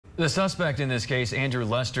The suspect in this case, Andrew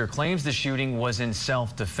Lester, claims the shooting was in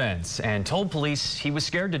self-defense and told police he was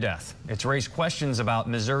scared to death. It's raised questions about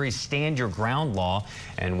Missouri's Stand Your Ground law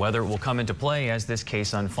and whether it will come into play as this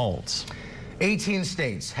case unfolds. 18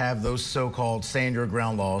 states have those so-called stand your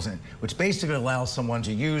ground laws, which basically allow someone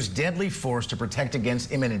to use deadly force to protect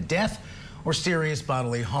against imminent death or serious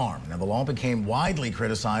bodily harm. Now, the law became widely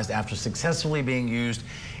criticized after successfully being used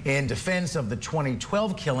in defense of the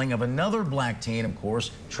 2012 killing of another black teen, of course,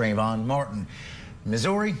 Trayvon Martin.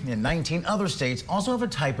 Missouri and 19 other states also have a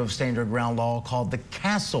type of stand your ground law called the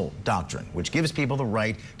Castle Doctrine, which gives people the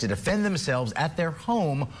right to defend themselves at their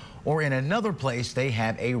home or in another place they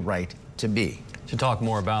have a right to be. To talk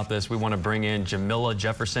more about this, we want to bring in Jamila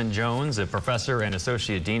Jefferson-Jones, a professor and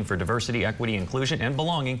associate dean for diversity, equity, inclusion, and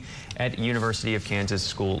belonging at University of Kansas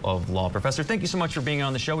School of Law. Professor, thank you so much for being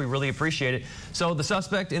on the show. We really appreciate it. So the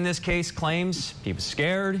suspect in this case claims he was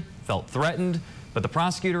scared, felt threatened, but the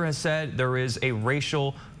prosecutor has said there is a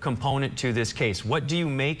racial component to this case. What do you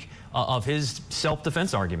make of his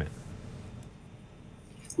self-defense argument?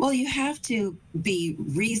 Well, you have to be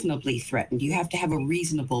reasonably threatened. You have to have a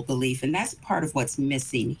reasonable belief, and that's part of what's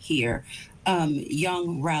missing here.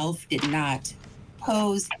 Young Ralph did not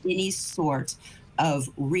pose any sort of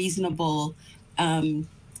reasonable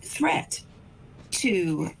threat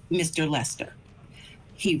to Mr. Lester.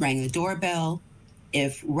 He rang the doorbell.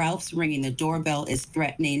 If Ralph's ringing the doorbell is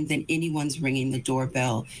threatening, then anyone's ringing the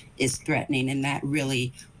doorbell is threatening, and that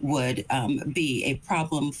really would be a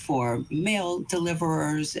problem for mail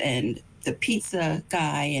deliverers and the pizza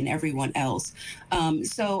guy and everyone else.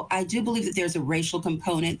 So I do believe that there's a racial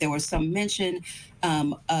component. There was some mention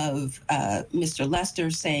of Mr. Lester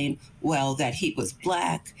saying, well, that he was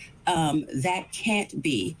black. That can't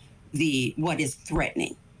be what is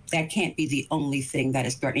threatening. That can't be the only thing that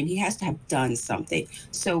is threatening. He has to have done something.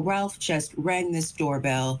 So Ralph just rang this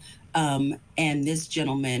doorbell, and this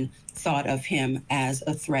gentleman thought of him as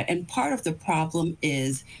a threat. And part of the problem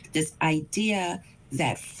is this idea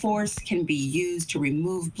that force can be used to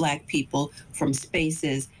remove black people from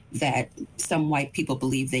spaces that some white people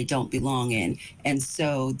believe they don't belong in. And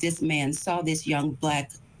so this man saw this young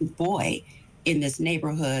black boy in this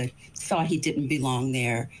neighborhood, thought he didn't belong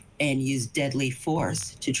there, and use deadly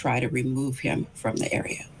force to try to remove him from the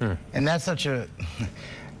area. And that's such a,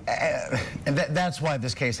 and that's why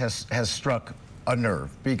this case has struck a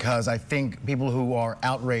nerve, because I think people who are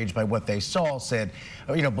outraged by what they saw said,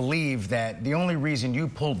 believe that the only reason you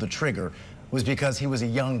pulled the trigger was because he was a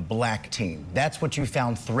young black teen. That's what you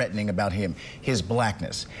found threatening about him, his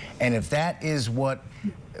blackness. And if that is what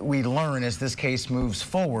we learn as this case moves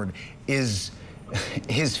forward, is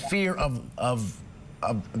his fear of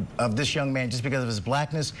this young man just because of his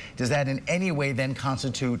blackness, does that in any way then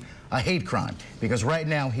constitute a hate crime? Because right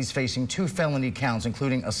now he's facing 2 felony counts,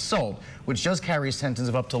 including assault, which does carry a sentence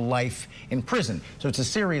of up to life in prison. So it's a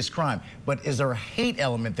serious crime. But is there a hate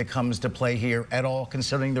element that comes to play here at all,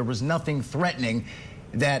 considering there was nothing threatening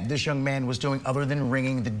that this young man was doing other than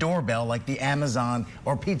ringing the doorbell like the Amazon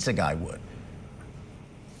or pizza guy would?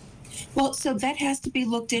 Well, so that has to be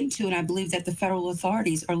looked into, and I believe that the federal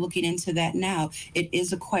authorities are looking into that now. It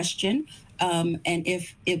is a question, and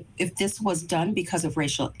if this was done because of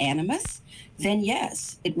racial animus, then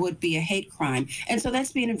yes, it would be a hate crime. And so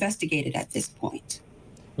that's being investigated at this point.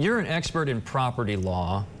 You're an expert in property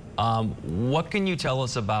law. What can you tell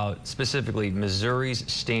us about specifically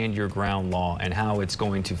Missouri's Stand Your Ground law and how it's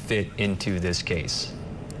going to fit into this case?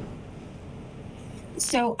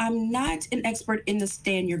 So I'm not an expert in the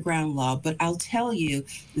Stand Your Ground law, but I'll tell you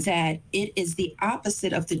that it is the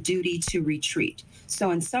opposite of the duty to retreat. So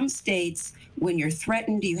in some states, when you're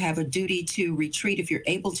threatened, you have a duty to retreat if you're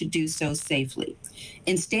able to do so safely.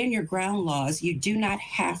 In Stand Your Ground laws, you do not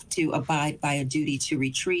have to abide by a duty to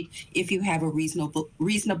retreat if you have a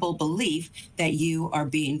reasonable belief that you are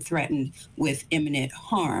being threatened with imminent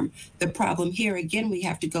harm. The problem here, again, we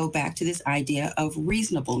have to go back to this idea of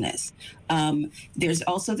reasonableness. There's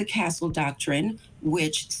also the Castle Doctrine,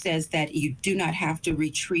 which says that you do not have to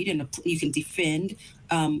retreat, and you can defend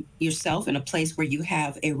yourself in a place where you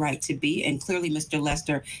have a right to be. And clearly Mr.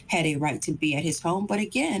 Lester had a right to be at his home. But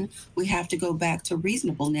again, we have to go back to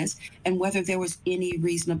reasonableness and whether there was any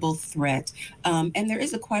reasonable threat. And there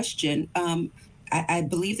is a question. I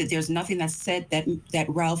believe that there's nothing that said that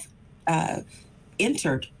Ralph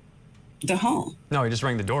entered the home. No, he just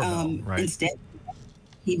rang the doorbell, right? Instead,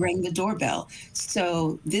 he rang the doorbell.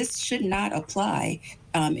 So this should not apply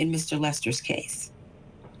in Mr. Lester's case.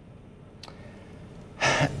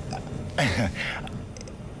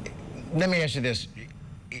 Let me ask you this.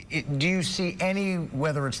 do you see any,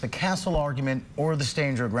 whether it's the castle argument or the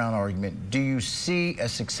stand your ground argument, do you see a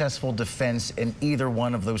successful defense in either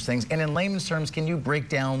one of those things? And in layman's terms, can you break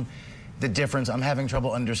down the difference? I'm having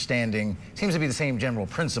trouble understanding. Seems to be the same general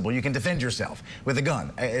principle. You can defend yourself with a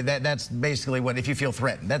gun. That's basically what, if you feel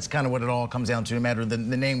threatened, that's kind of what it all comes down to, no matter the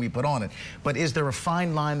name we put on it. But is there a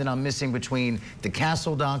fine line that I'm missing between the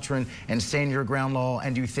castle doctrine and stand your ground law?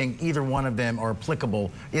 And do you think either one of them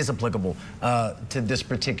is applicable to this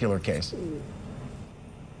particular case?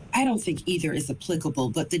 I don't think either is applicable,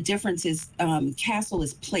 but the difference is castle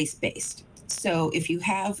is place-based. So if you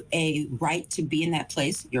have a right to be in that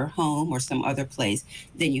place, your home or some other place,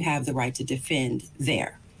 then you have the right to defend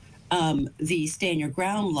there. The stand your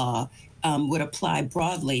ground law would apply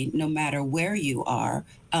broadly no matter where you are.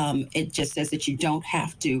 It just says that you don't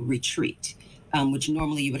have to retreat, which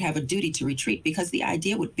normally you would have a duty to retreat, because the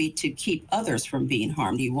idea would be to keep others from being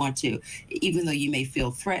harmed. You want to, even though you may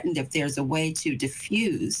feel threatened, if there's a way to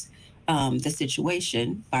diffuse the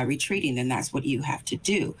situation by retreating, then that's what you have to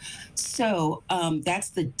do. So that's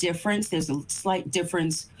the difference. There's a slight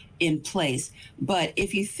difference in place. But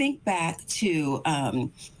if you think back to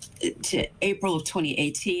April of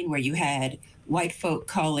 2018, where you had white folk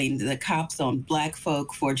calling the cops on black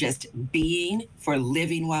folk for just for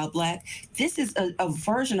living while black, this is a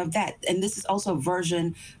version of that. And this is also a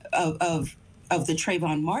version of the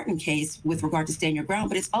Trayvon Martin case with regard to stand your ground,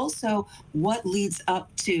 but it's also what leads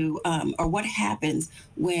up to, or what happens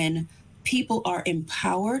when people are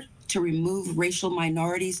empowered to remove racial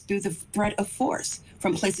minorities through the threat of force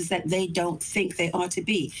from places that they don't think they ought to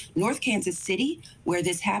be. North Kansas City, where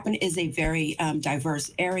this happened, is a very diverse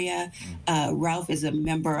area. Ralph is a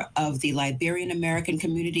member of the Liberian American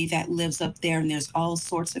community that lives up there, and there's all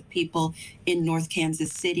sorts of people in North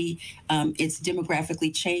Kansas City. It's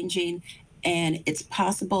demographically changing. And it's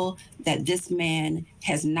possible that this man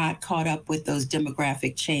has not caught up with those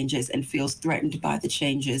demographic changes and feels threatened by the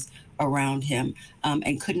changes around him,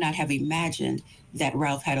 and could not have imagined that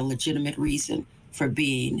Ralph had a legitimate reason for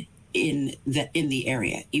being in the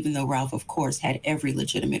area, even though Ralph, of course, had every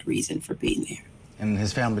legitimate reason for being there. And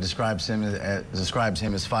his family describes him as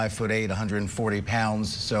 5'8", 140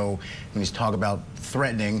 pounds. So when he's talking about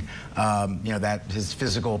threatening, you know, that his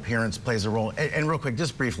physical appearance plays a role. And real quick,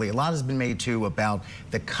 just briefly, a lot has been made too about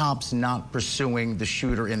the cops not pursuing the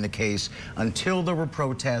shooter in the case until there were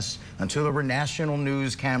protests, until there were national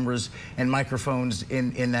news cameras and microphones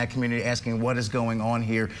in that community asking what is going on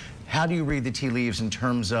here. How do you read the tea leaves in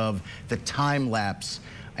terms of the time lapse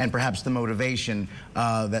and perhaps the motivation,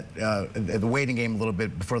 the waiting game a little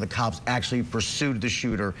bit before the cops actually pursued the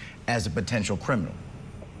shooter as a potential criminal?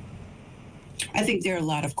 I think there are a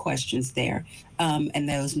lot of questions there, and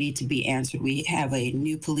those need to be answered. We have a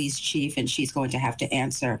new police chief, and she's going to have to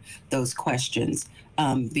answer those questions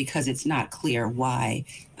because it's not clear why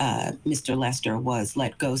Mr. Lester was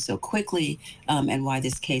let go so quickly, and why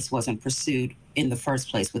this case wasn't pursued in the first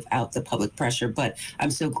place without the public pressure. But I'm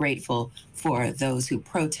so grateful for those who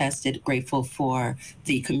protested, grateful for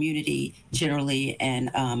the community generally, and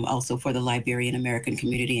also for the Liberian American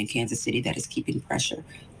community in Kansas City that is keeping pressure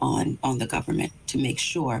on the government to make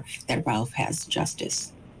sure that Ralph has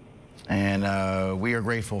justice. And we are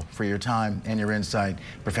grateful for your time and your insight.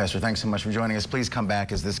 Professor, thanks so much for joining us. Please come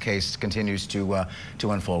back as this case continues to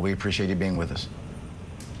unfold. We appreciate you being with us.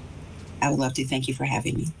 I would love to. Thank you for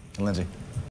having me. Lindsay.